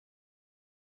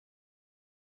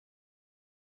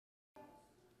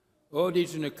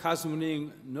Odijuna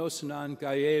Kasmuning Nosanan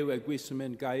Gaye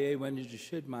Wegwisamin Gaye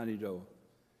Wenijishid Manido.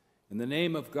 In the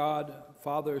name of God,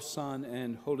 Father, Son,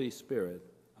 and Holy Spirit.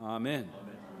 Amen.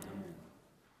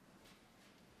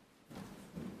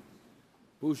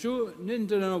 Bushu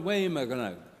Nindana Way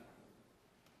Maganag.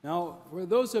 Now, for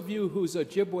those of you whose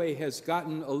Ojibwe has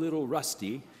gotten a little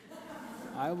rusty,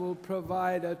 I will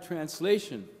provide a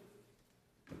translation.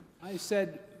 I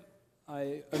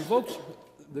invoked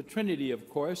the Trinity, of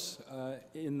course,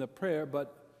 in the prayer,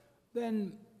 but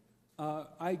then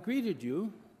I greeted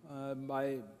you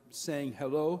by saying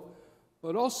hello,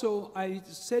 but also I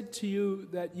said to you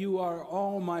that you are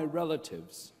all my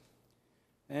relatives.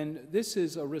 And this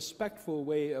is a respectful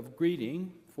way of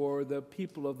greeting for the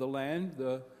people of the land,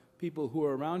 the people who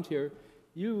are around here.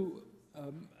 You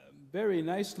very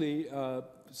nicely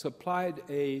supplied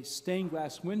a stained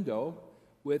glass window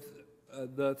with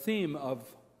the theme of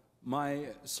my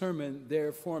sermon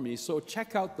there for me. So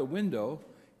check out the window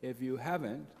if you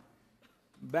haven't.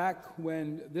 Back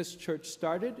when this church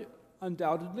started,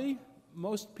 undoubtedly,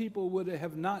 most people would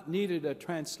have not needed a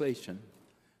translation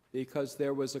because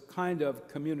there was a kind of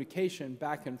communication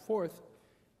back and forth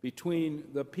between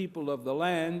the people of the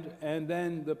land and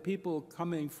then the people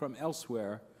coming from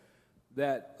elsewhere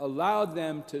that allowed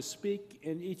them to speak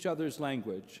in each other's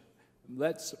language.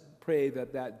 Let's pray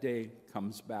that that day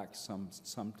comes back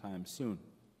sometime soon.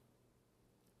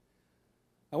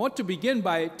 I want to begin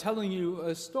by telling you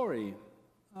a story.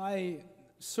 I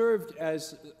served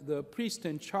as the priest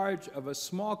in charge of a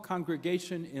small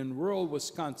congregation in rural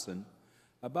Wisconsin,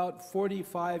 about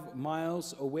 45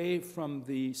 miles away from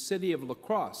the city of La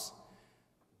Crosse.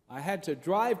 I had to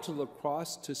drive to La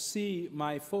Crosse to see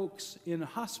my folks in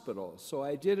hospital, so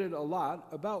I did it a lot,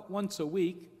 about once a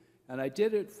week, and I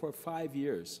did it for 5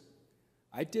 years.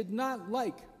 I did not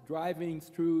like driving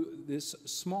through this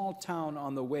small town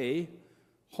on the way,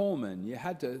 Holmen. You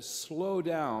had to slow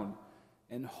down.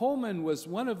 And Holmen was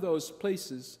one of those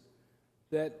places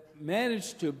that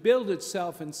managed to build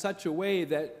itself in such a way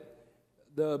that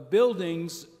the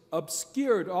buildings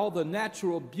obscured all the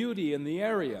natural beauty in the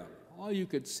area. All you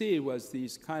could see was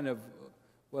these kind of,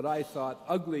 what I thought,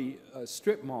 ugly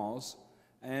strip malls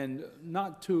and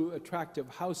not too attractive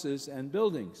houses and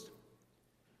buildings.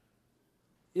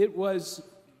 It was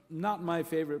not my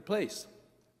favorite place.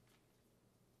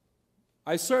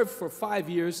 I served for 5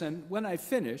 years, and when I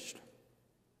finished,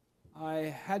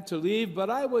 I had to leave, but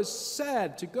I was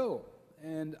sad to go,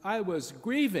 and I was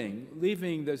grieving,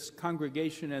 leaving this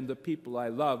congregation and the people I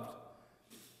loved.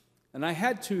 And I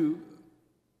had to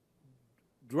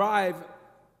drive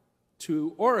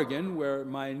to Oregon, where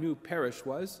my new parish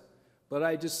was, but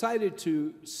I decided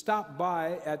to stop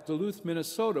by at Duluth,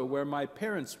 Minnesota, where my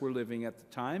parents were living at the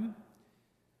time.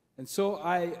 And so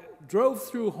I drove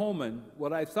through Holmen,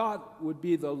 what I thought would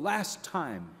be the last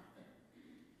time.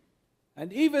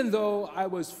 And even though I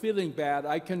was feeling bad,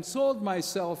 I consoled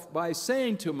myself by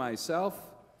saying to myself,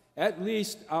 at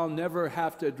least I'll never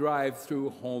have to drive through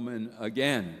Holmen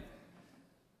again.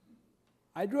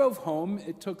 I drove home.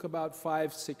 It took about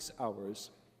 5-6 hours.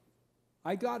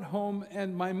 I got home,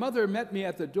 and my mother met me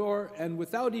at the door, and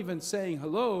without even saying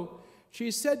hello,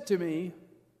 she said to me,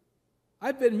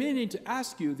 "I've been meaning to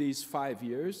ask you these 5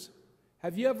 years,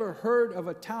 have you ever heard of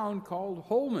a town called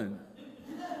Holmen?"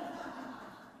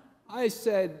 I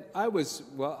said, I was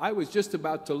just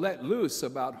about to let loose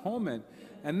about Holmen,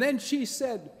 and then she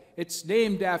said, "It's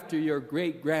named after your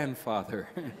great-grandfather."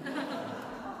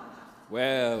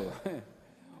 Well,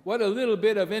 what a little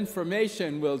bit of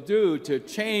information will do to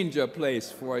change a place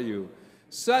for you.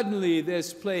 Suddenly,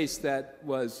 this place that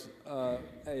was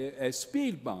a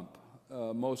speed bump,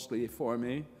 mostly for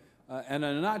me, and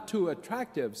a not too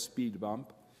attractive speed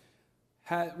bump,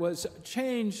 was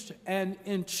changed and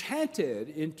enchanted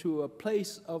into a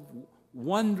place of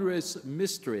wondrous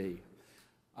mystery.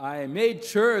 I made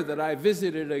sure that I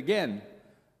visited again.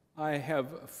 I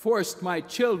have forced my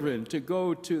children to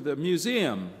go to the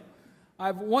museum.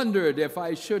 I've wondered if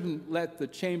I shouldn't let the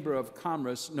Chamber of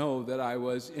Commerce know that I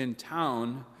was in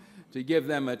town to give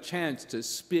them a chance to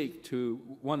speak to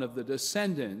one of the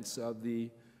descendants of the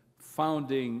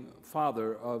founding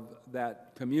father of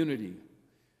that community.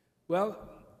 Well,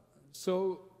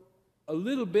 so a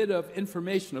little bit of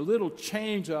information, a little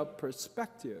change of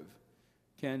perspective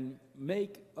can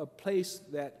make a place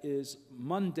that is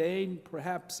mundane,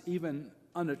 perhaps even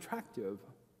unattractive,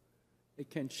 it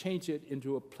can change it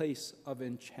into a place of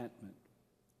enchantment.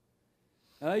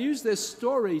 And I use this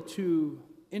story to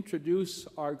introduce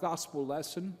our gospel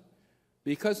lesson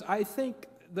because I think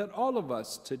that all of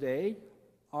us today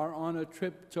are on a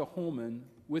trip to Holmen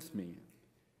with me.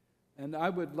 And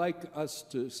I would like us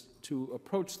to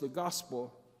approach the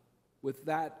gospel with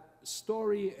that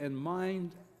story in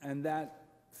mind and that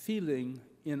feeling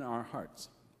in our hearts.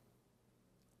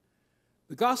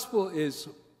 The gospel is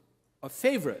a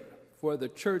favorite for the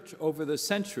church over the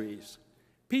centuries.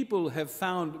 People have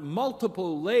found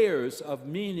multiple layers of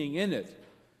meaning in it,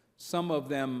 some of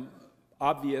them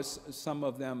obvious, some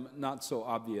of them not so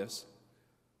obvious.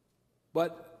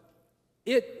 But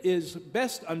it is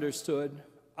best understood,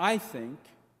 I think,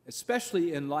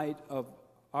 especially in light of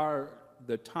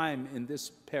the time in this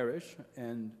parish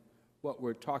and what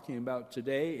we're talking about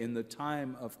today in the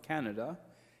time of Canada,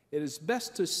 it is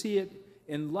best to see it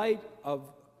in light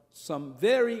of some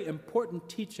very important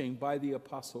teaching by the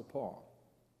Apostle Paul.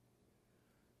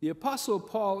 The Apostle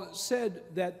Paul said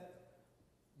that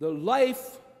the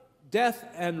life, death,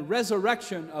 and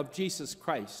resurrection of Jesus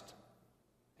Christ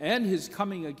and his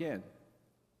coming again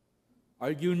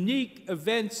are unique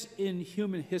events in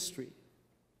human history.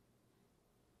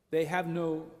 They have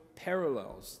no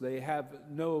parallels. They have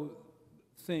no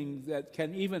thing that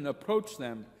can even approach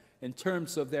them in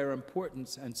terms of their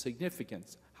importance and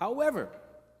significance. However,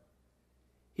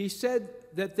 he said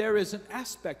that there is an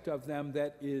aspect of them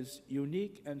that is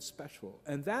unique and special,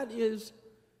 and that is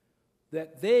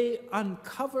that they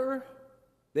uncover,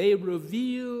 they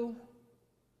reveal,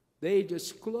 they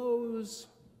disclose,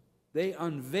 they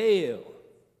unveil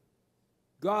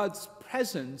God's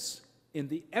presence in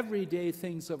the everyday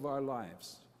things of our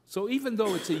lives. So even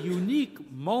though it's a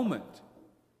unique moment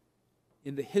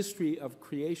in the history of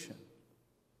creation,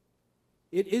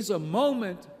 it is a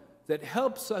moment that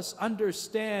helps us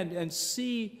understand and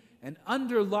see an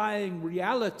underlying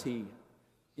reality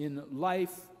in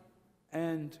life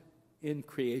and in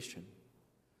creation.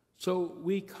 So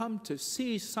we come to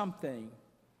see something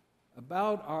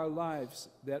about our lives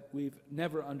that we've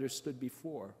never understood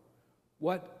before.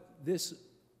 What this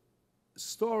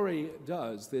story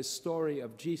does, this story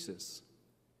of Jesus,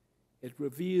 it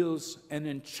reveals an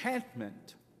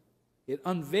enchantment. It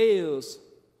unveils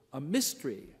a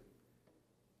mystery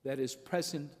that is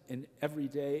present in every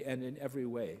day and in every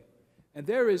way. And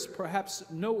there is perhaps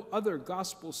no other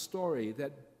gospel story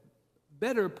that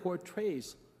better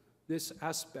portrays this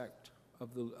aspect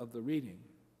of the reading.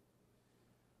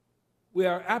 We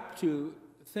are apt to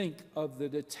think of the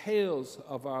details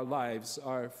of our lives,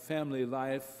 our family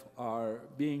life, our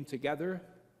being together,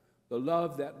 the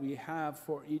love that we have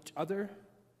for each other,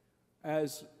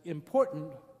 as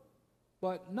important,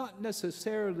 but not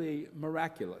necessarily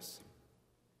miraculous.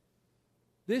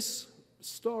 This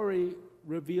story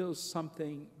reveals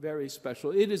something very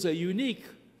special. It is a unique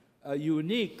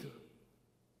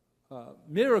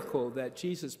miracle that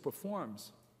Jesus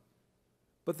performs.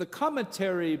 But the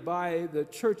commentary by the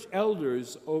church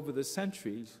elders over the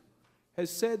centuries has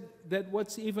said that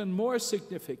what's even more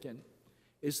significant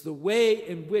is the way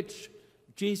in which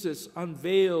Jesus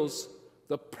unveils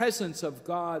the presence of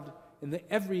God in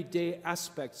the everyday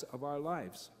aspects of our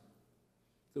lives,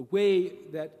 the way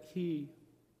that he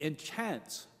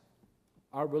enchants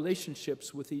our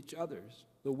relationships with each other,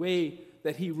 the way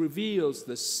that he reveals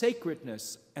the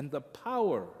sacredness and the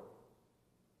power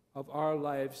of our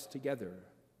lives together.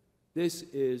 This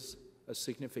is a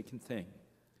significant thing.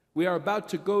 We are about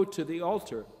to go to the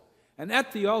altar, and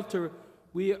at the altar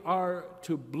we are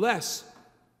to bless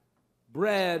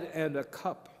bread and a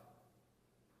cup.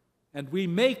 And we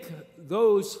make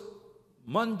those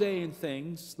mundane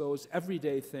things, those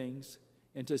everyday things,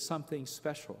 into something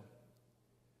special.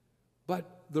 But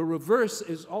the reverse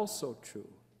is also true.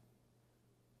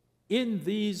 In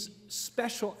these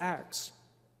special acts,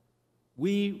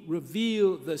 we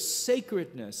reveal the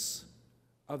sacredness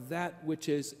of that which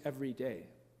is every day.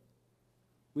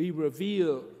 We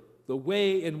reveal the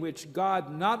way in which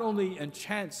God not only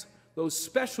enchants those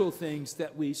special things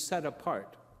that we set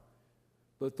apart,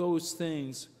 but those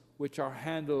things which are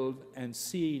handled and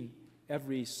seen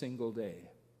every single day.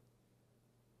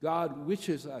 God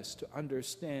wishes us to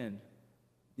understand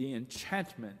the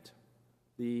enchantment,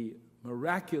 the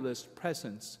miraculous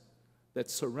presence that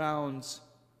surrounds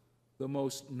the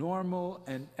most normal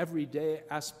and everyday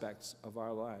aspects of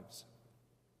our lives.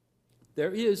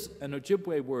 There is an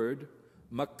Ojibwe word,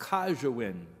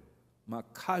 makajawin.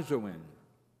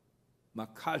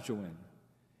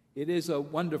 It is a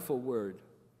wonderful word.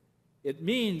 It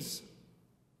means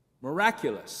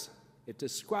miraculous. It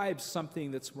describes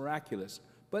something that's miraculous.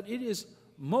 But it is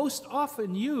most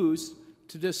often used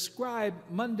to describe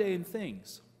mundane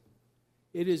things.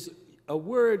 It is a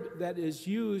word that is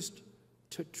used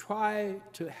to try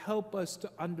to help us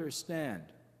to understand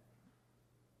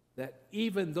that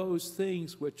even those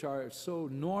things which are so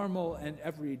normal and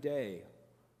everyday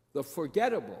The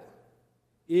forgettable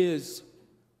is,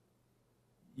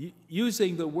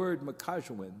 using the word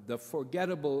Makajwin, the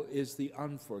forgettable is the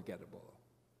unforgettable.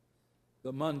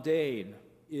 The mundane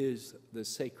is the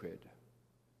sacred.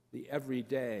 The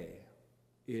everyday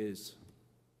is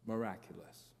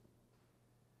miraculous.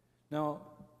 Now,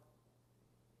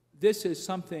 this is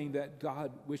something that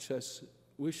God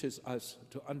wishes us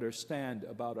to understand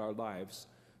about our lives.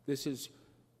 This is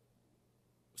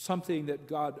something that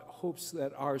God hopes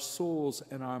that our souls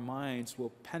and our minds will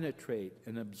penetrate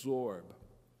and absorb.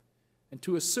 And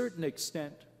to a certain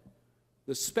extent,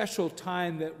 the special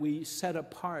time that we set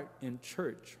apart in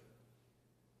church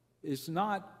is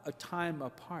not a time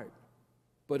apart,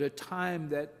 but a time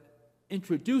that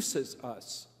introduces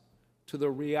us to the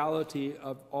reality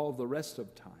of all the rest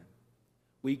of time.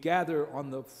 We gather on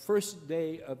the first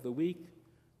day of the week.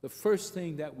 The first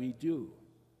thing that we do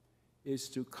is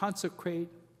to consecrate,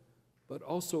 but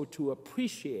also to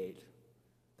appreciate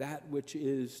that which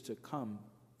is to come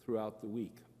throughout the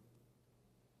week.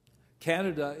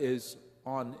 Canada is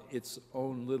on its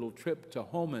own little trip to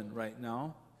Homan right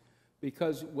now,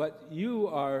 because what you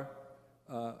are,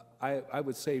 I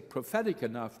would say, prophetic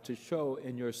enough to show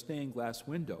in your stained glass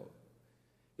window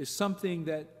is something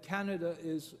that Canada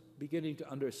is beginning to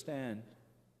understand.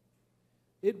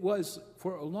 It was,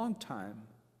 for a long time,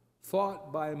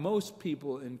 thought by most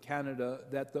people in Canada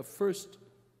that the first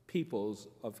peoples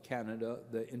of Canada,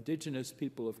 the indigenous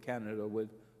people of Canada, would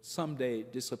someday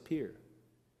disappear,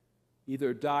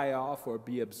 either die off or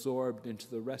be absorbed into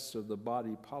the rest of the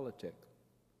body politic.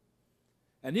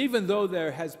 And even though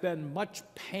there has been much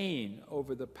pain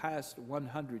over the past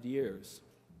 100 years,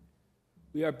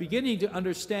 we are beginning to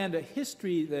understand a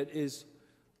history that is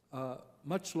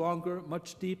much longer,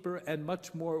 much deeper, and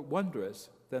much more wondrous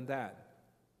than that.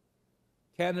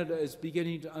 Canada is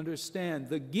beginning to understand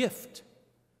the gift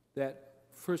that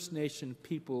First Nation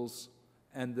peoples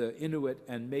and the Inuit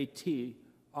and Métis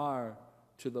are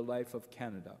to the life of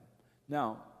Canada.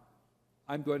 Now,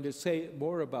 I'm going to say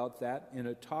more about that in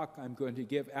a talk I'm going to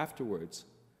give afterwards.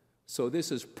 So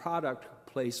this is product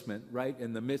placement right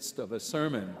in the midst of a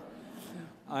sermon.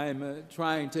 I'm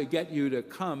trying to get you to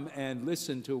come and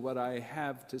listen to what I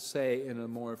have to say in a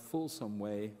more fulsome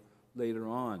way later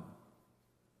on.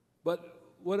 But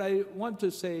what I want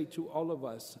to say to all of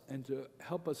us, and to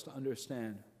help us to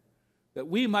understand, that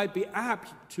we might be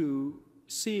apt to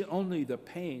see only the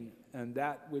pain and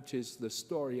that which is the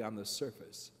story on the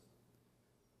surface.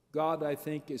 God, I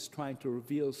think, is trying to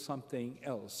reveal something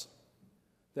else,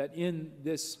 that in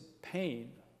this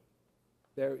pain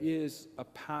there is a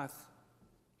path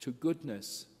to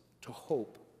goodness, to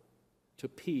hope, to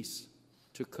peace,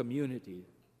 to community.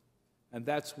 And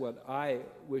that's what I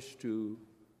wish to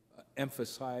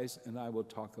emphasize, and I will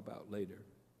talk about later.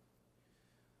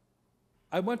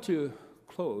 I want to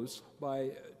close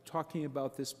by talking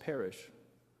about this parish.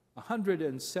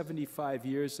 175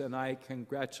 years, and I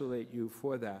congratulate you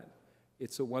for that.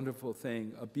 It's a wonderful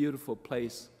thing, a beautiful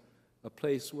place, a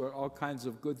place where all kinds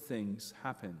of good things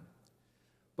happen.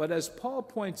 But as Paul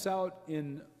points out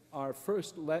in our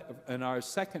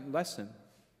second lesson,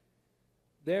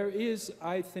 there is,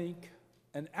 I think,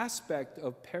 an aspect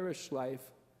of parish life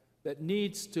that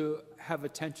needs to have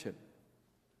attention.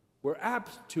 We're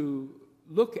apt to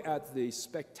look at the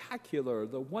spectacular,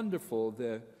 the wonderful,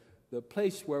 the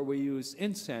place where we use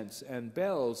incense and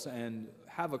bells and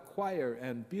have a choir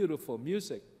and beautiful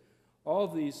music. All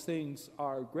these things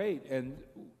are great, and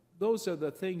those are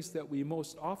the things that we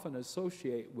most often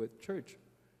associate with church.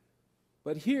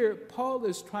 But here, Paul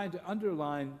is trying to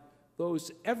underline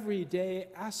those everyday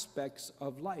aspects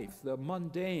of life, the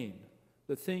mundane,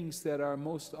 the things that are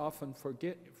most often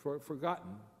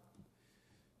forgotten.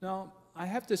 Now, I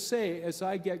have to say, as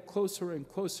I get closer and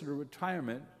closer to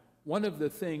retirement, one of the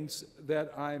things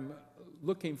that I'm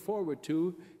looking forward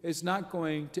to is not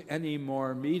going to any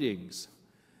more meetings.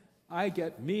 I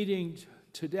get meetinged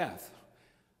to death.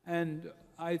 And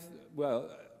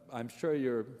I'm sure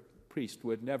your priest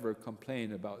would never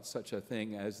complain about such a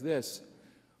thing as this.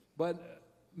 But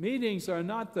meetings are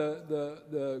not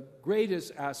the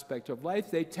greatest aspect of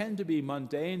life. They tend to be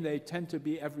mundane. They tend to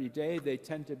be everyday. They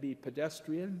tend to be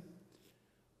pedestrian.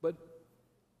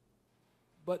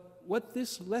 But what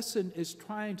this lesson is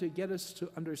trying to get us to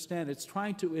understand, it's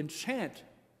trying to enchant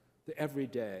the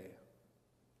everyday,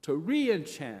 to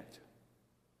re-enchant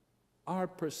our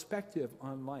perspective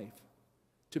on life,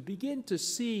 to begin to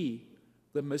see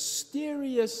the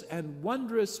mysterious and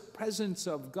wondrous presence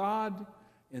of God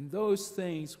in those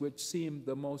things which seem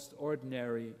the most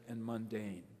ordinary and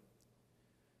mundane.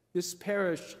 This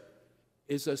parish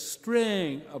is a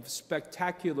string of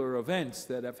spectacular events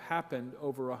that have happened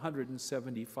over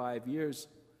 175 years.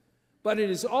 But it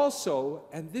is also,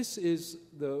 and this is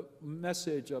the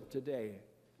message of today,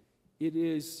 it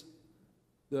is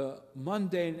the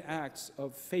mundane acts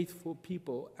of faithful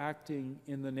people acting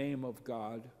in the name of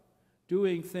God,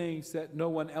 doing things that no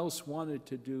one else wanted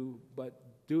to do, but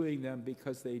doing them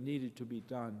because they needed to be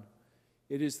done.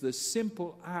 It is the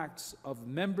simple acts of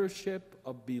membership,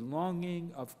 of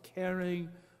belonging, of caring,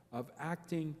 of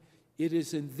acting. It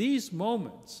is in these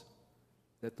moments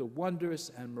that the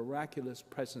wondrous and miraculous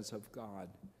presence of God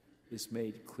is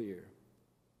made clear.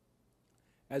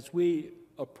 As we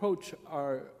approach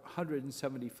our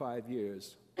 175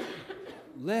 years,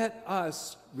 let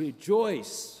us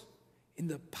rejoice in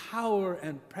the power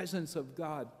and presence of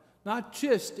God, not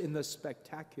just in the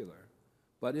spectacular,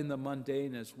 but in the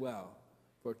mundane as well.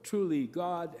 For truly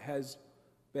God has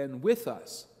been with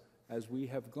us as we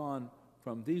have gone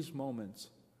from these moments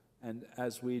and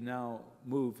as we now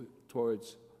move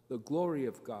towards the glory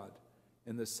of God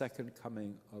in the second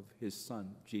coming of his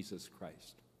Son, Jesus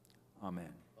Christ. Amen.